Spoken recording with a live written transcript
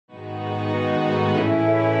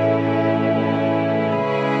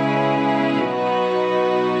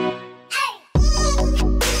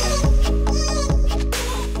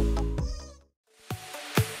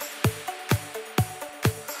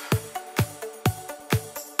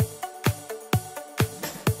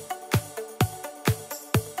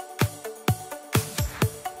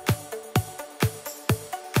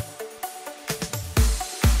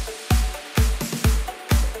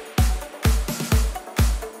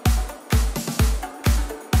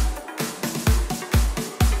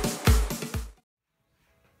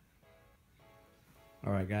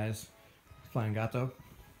guys, Flying Gato,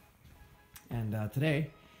 and today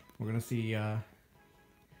we're gonna see how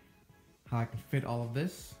I can fit all of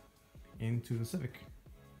this into the Civic.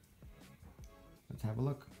 Let's have a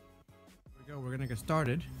look. Here we go, we're gonna get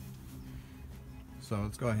started. So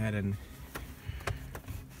let's go ahead and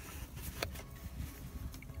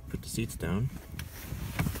put the seats down.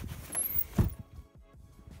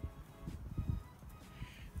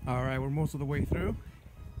 Alright, we're most of the way through.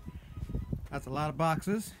 That's a lot of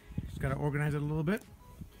boxes. Just gotta organize it a little bit.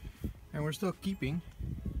 And we're still keeping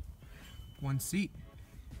one seat.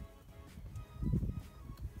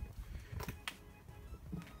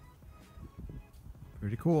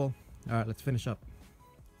 Pretty cool. Alright, let's finish up.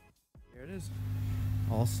 Here it is.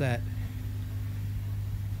 All set.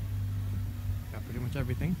 Got pretty much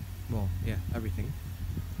everything. Well, yeah, everything.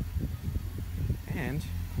 And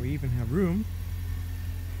we even have room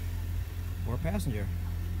for a passenger.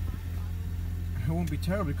 It won't be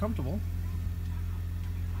terribly comfortable,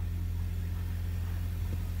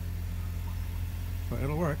 but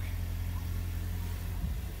it'll work.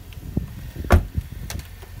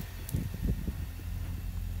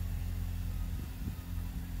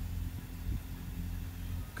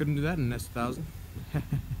 Couldn't do that in S1000.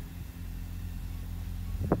 Let's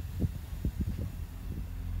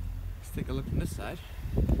take a look from this side.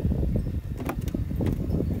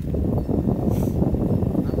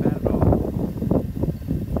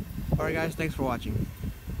 Alright guys, thanks for watching.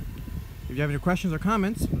 If you have any questions or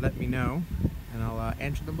comments, let me know and I'll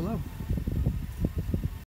answer them below.